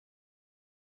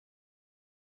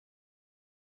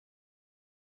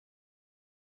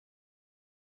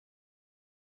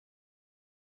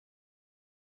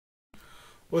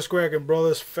What's cracking,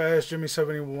 brothers? Fast Jimmy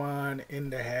 71 in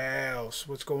the house.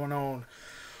 What's going on?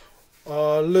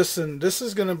 Listen, this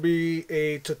is gonna be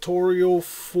a tutorial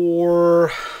for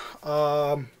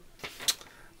I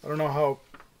don't know how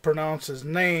to pronounce his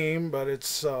name, but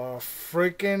it's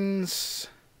Frickens.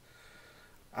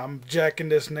 I'm jacking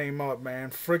this name up,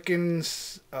 man.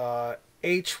 Frickens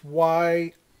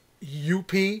Hyup.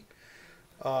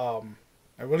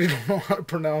 I really don't know how to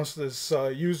pronounce this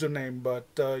username, but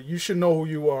you should know who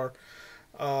you are.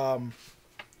 Um,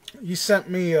 you sent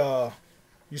me a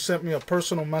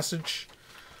personal message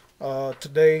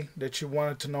today that you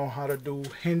wanted to know how to do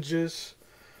hinges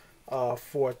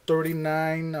for a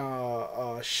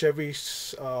 39 Chevy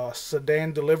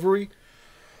sedan delivery.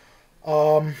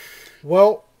 Um,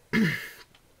 well,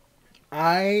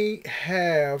 I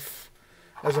have,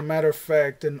 as a matter of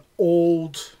fact, an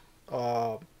old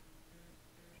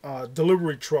uh,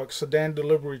 delivery truck, sedan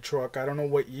delivery truck. I don't know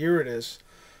what year it is.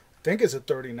 I think it's a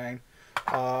 39.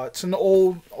 It's an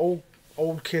old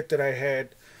kit that I had.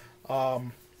 Well,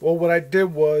 what I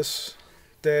did was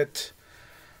that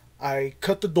I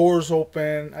cut the doors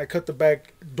open. I cut the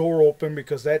back door open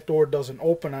because that door doesn't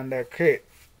open on that kit.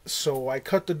 So I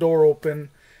cut the door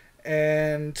open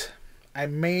and I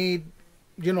made,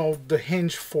 the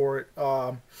hinge for it.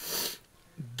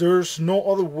 There's no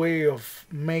other way of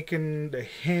making the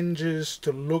hinges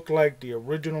to look like the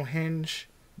original hinge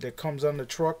that comes on the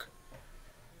truck.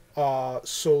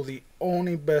 So the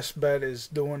only best bet is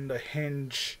doing the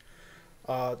hinge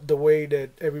the way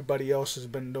that everybody else has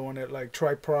been doing it, like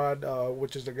Tripod,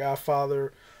 which is the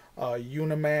Godfather,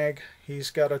 Unimag.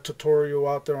 He's got a tutorial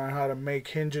out there on how to make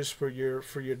hinges for your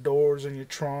doors and your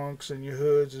trunks and your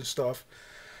hoods and stuff.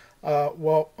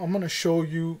 Well, I'm gonna show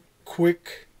you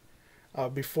quick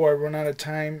before I run out of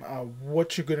time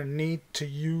what you're gonna need to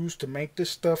use to make this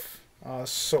stuff.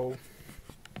 So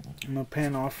I'm gonna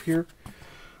pan off here.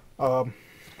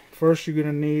 First, you're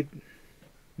gonna need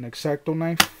an X-Acto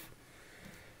knife.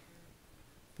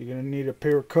 You're gonna need a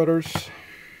pair of cutters,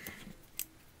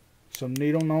 some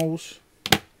needle nose.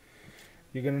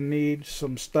 You're gonna need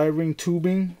some styrene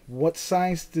tubing. What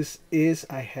size this is,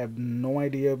 I have no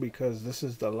idea because this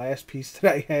is the last piece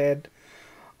that I had.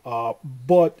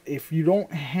 But if you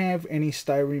don't have any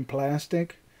styrene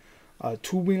plastic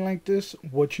tubing like this,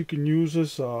 what you can use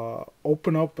is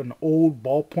open up an old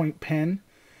ballpoint pen,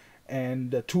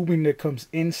 and the tubing that comes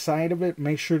inside of it,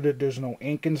 make sure that there's no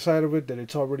ink inside of it, that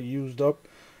it's already used up,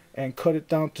 and cut it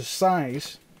down to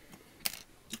size.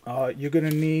 You're gonna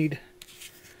need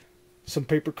some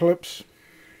paper clips.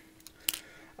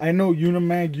 I know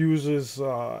Unimag uses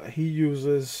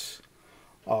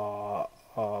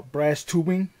brass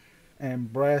tubing,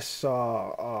 and brass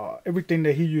everything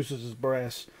that he uses is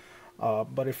brass.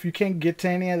 But if you can't get to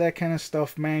any of that kind of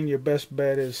stuff, man, your best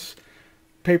bet is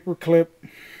paper clip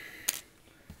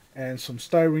and some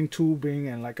styrene tubing.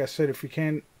 And like I said, if you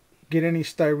can't get any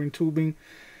styrene tubing,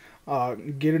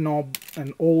 get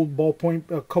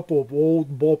a couple of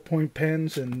old ballpoint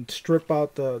pens and strip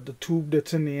out the tube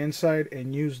that's in the inside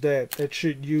and use that. That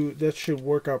should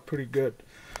work out pretty good.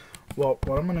 Well,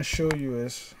 what I'm going to show you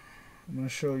is I'm going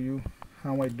to show you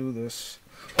how I do this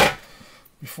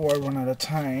before I run out of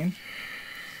time.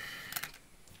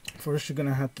 First, you're going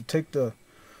to have to take the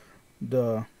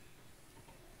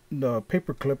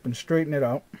paper clip and straighten it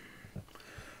out.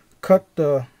 Cut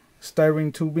the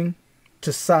styrene tubing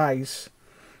to size,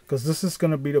 because this is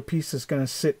going to be the piece that's going to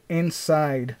sit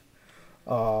inside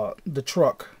the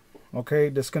truck. Okay,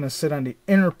 that's going to sit on the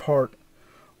inner part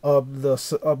of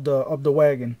the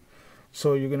wagon.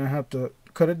 So you're going to have to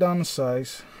cut it down to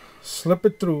size, slip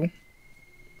it through.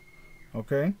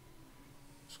 Okay,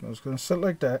 so it's going to sit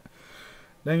like that.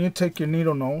 Then you take your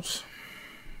needle nose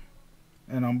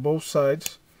and on both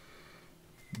sides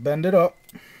bend it up.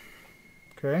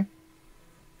 Okay,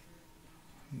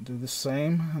 do the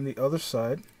same on the other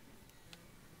side,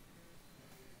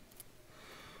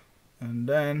 and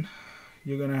then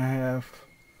you're gonna have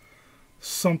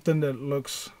something that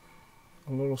looks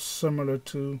a little similar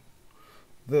to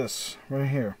this right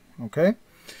here. Okay,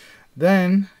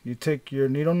 then you take your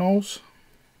needle nose,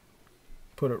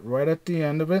 put it right at the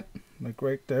end of it, like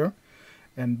right there,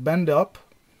 and bend up.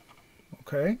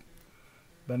 Okay,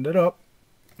 bend it up,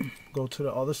 go to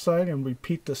the other side and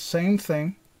repeat the same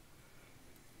thing.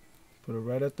 Put it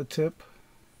right at the tip,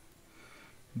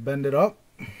 bend it up.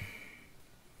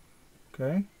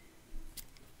 Okay,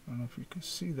 I don't know if you can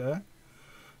see that. I'm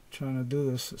trying to do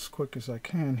this as quick as I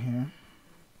can here,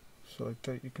 so like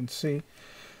that you can see.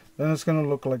 Then it's going to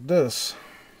look like this,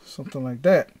 something like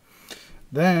that.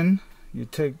 Then you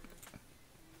take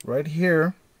right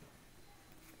here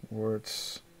where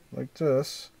it's like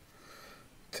this.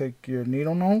 Take your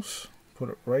needle nose, put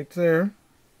it right there,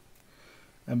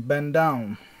 and bend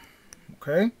down.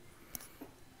 Okay?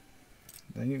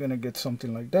 Then you're going to get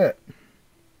something like that.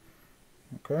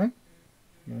 Okay?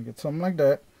 You're going to get something like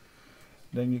that.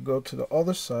 Then you go to the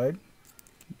other side,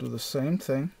 do the same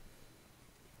thing.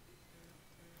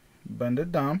 Bend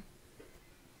it down.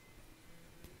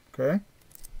 Okay?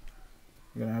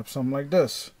 You're going to have something like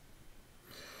this.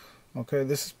 Okay,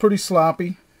 this is pretty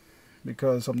sloppy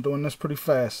because I'm doing this pretty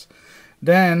fast.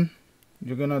 Then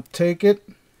you're going to take it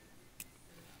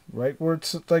right where it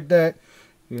sits like that.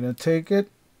 You're going to take it,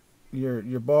 your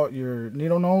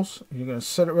needle nose, you're going to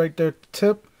set it right there at the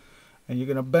tip, and you're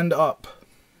going to bend up.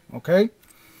 Okay?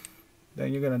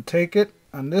 Then you're going to take it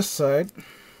on this side,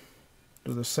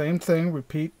 do the same thing,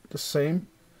 repeat the same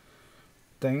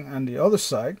thing on the other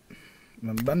side, and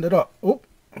then bend it up. Oh,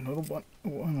 a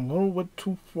little bit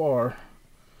too far.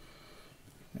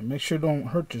 And make sure you don't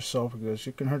hurt yourself, because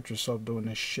you can hurt yourself doing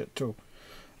this shit too.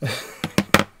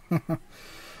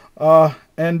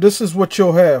 And this is what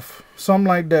you'll have, something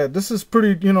like that. This is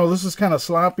pretty, this is kind of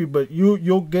sloppy, but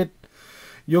you'll get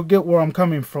where I'm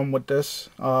coming from with this.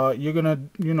 You're gonna,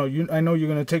 I know you're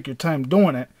gonna take your time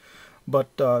doing it,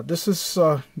 but this is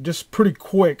just pretty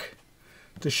quick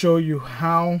to show you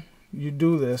how you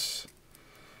do this.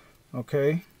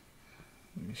 Okay,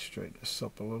 let me straighten this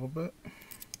up a little bit.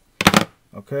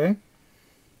 Okay,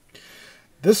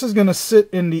 this is gonna sit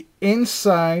in the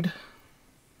inside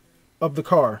of the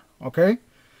car. Okay,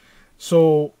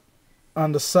 so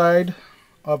on the side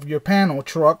of your panel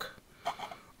truck,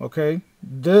 okay,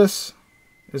 this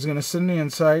is gonna sit in the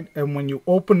inside, and when you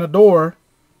open the door,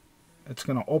 it's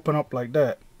gonna open up like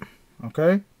that.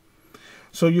 Okay,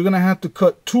 so you're gonna have to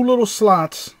cut two little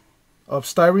slots of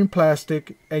styrene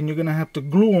plastic, and you're gonna have to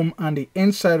glue them on the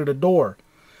inside of the door.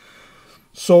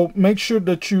 So make sure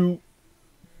that you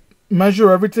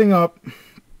measure everything up,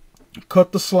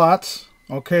 cut the slots,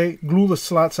 okay, glue the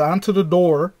slots onto the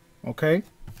door, okay,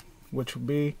 which would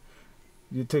be,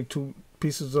 you take two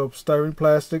pieces of styrene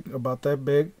plastic about that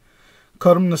big,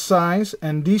 cut them to size,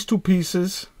 and these two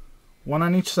pieces, one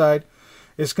on each side,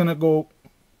 it's gonna go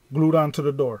glued onto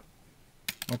the door.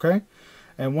 Okay,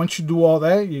 and once you do all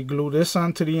that, you glue this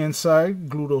onto the inside,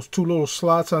 glue those two little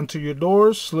slots onto your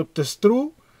doors, slip this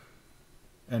through,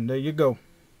 and there you go.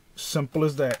 Simple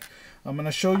as that. I'm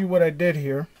gonna show you what I did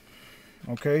here.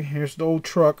 Okay, here's the old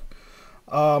truck.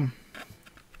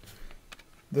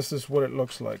 This is what it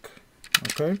looks like.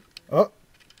 Okay,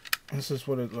 this is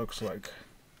what it looks like.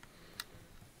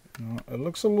 It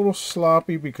looks a little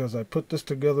sloppy because I put this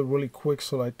together really quick,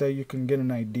 so like that you can get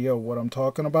an idea of what I'm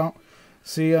talking about.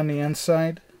 See on the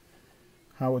inside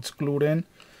how it's glued in,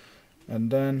 and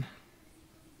then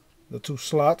the two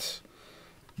slots.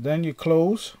 Then you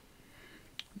close,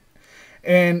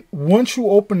 and once you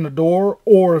open the door,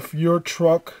 or if your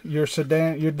truck, your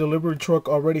sedan, your delivery truck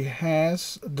already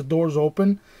has the doors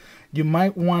open, you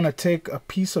might want to take a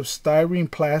piece of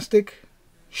styrene plastic,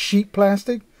 sheet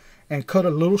plastic, and cut a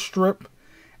little strip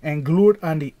and glue it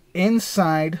on the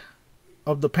inside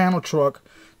of the panel truck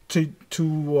to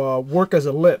work as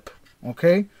a lip.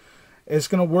 Okay, it's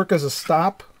gonna work as a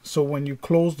stop, so when you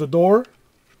close the door,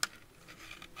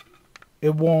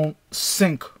 it won't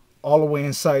sink all the way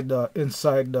inside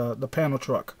the panel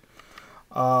truck,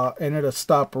 and it'll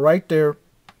stop right there,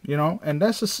 and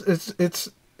that's just, it's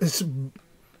that's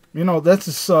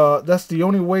the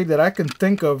only way that I can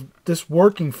think of this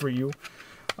working for you.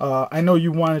 I know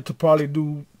you wanted to probably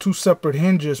do two separate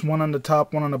hinges, one on the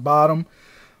top, one on the bottom,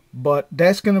 but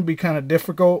that's going to be kind of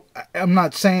difficult. I'm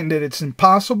not saying that it's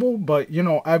impossible, but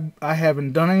I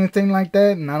haven't done anything like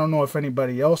that, and I don't know if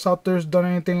anybody else out there has done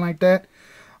anything like that.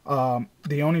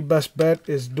 The only best bet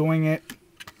is doing it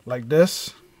like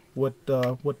this with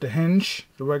the hinge,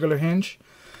 the regular hinge.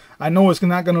 I know it's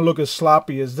not going to look as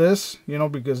sloppy as this,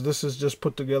 because this is just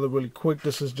put together really quick.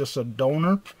 This is just a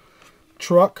donor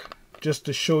truck, just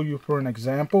to show you for an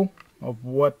example of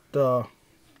what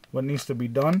needs to be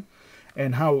done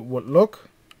and how it would look.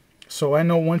 So I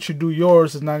know once you do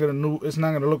yours, it's not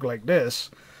gonna look like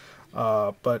this.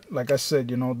 But like I said,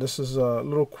 this is a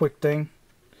little quick thing,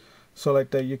 so like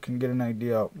that you can get an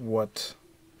idea of what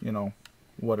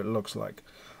what it looks like.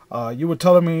 You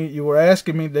were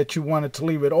asking me that you wanted to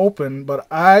leave it open, but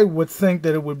I would think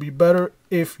that it would be better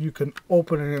if you can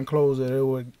open it and close it.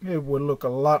 It would look a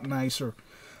lot nicer,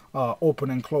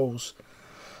 open and close.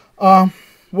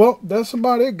 Well, that's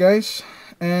about it, guys,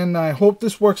 and I hope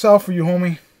this works out for you,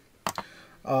 homie.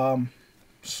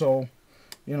 So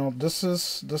this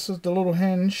is the little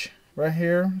hinge right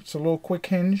here. It's a little quick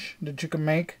hinge that you can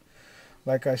make.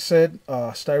 Like I said,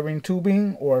 styrene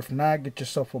tubing, or if not, get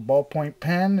yourself a ballpoint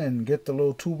pen and get the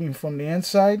little tubing from the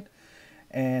inside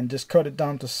and just cut it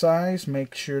down to size.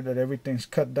 Make sure that everything's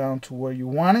cut down to where you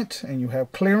want it and you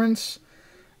have clearance,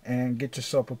 and get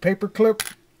yourself a paper clip,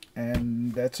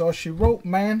 and that's all she wrote,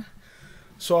 man.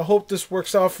 So I hope this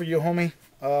works out for you, homie.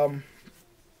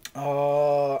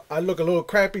 I look a little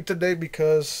crappy today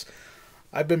because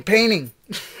I've been painting.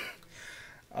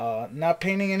 Not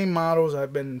painting any models.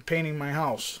 I've been painting my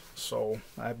house. So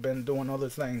I've been doing other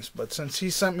things. But since he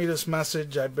sent me this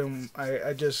message,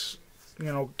 I just,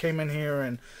 came in here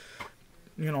and,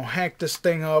 hacked this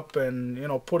thing up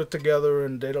and, put it together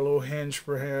and did a little hinge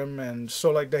for him, and so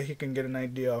like that he can get an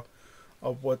idea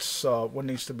of what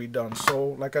needs to be done.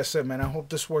 So like I said, man, I hope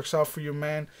this works out for you,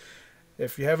 man.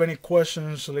 If you have any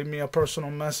questions, leave me a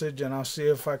personal message and I'll see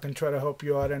if I can try to help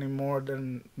you out any more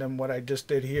than what I just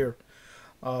did here.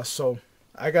 So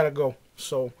I gotta go.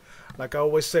 So like I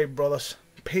always say, brothers,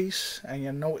 peace, and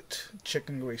you know it,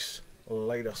 chicken grease.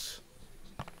 Laters.